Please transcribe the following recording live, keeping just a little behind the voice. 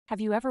Have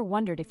you ever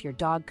wondered if your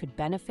dog could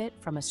benefit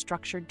from a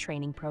structured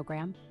training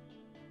program?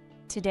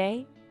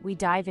 Today, we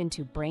dive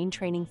into Brain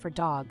Training for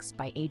Dogs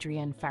by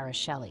Adrienne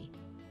Farricelli,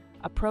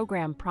 a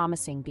program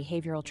promising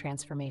behavioral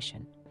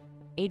transformation.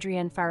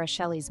 Adrienne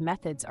Farricelli's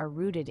methods are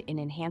rooted in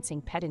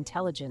enhancing pet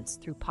intelligence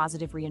through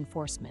positive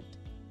reinforcement.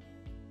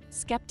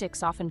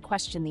 Skeptics often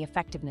question the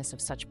effectiveness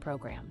of such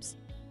programs.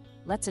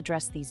 Let's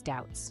address these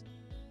doubts.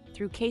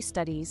 Through case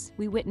studies,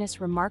 we witness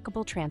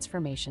remarkable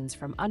transformations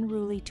from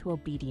unruly to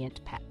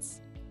obedient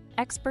pets.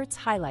 Experts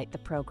highlight the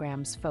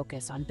program's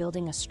focus on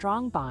building a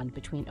strong bond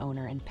between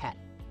owner and pet.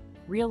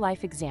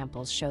 Real-life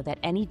examples show that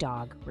any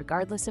dog,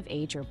 regardless of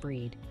age or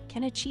breed,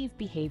 can achieve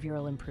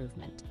behavioral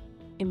improvement.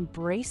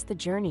 Embrace the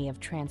journey of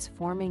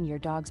transforming your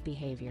dog's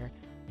behavior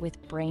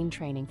with Brain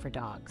Training for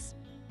Dogs.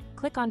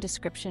 Click on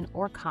description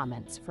or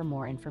comments for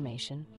more information.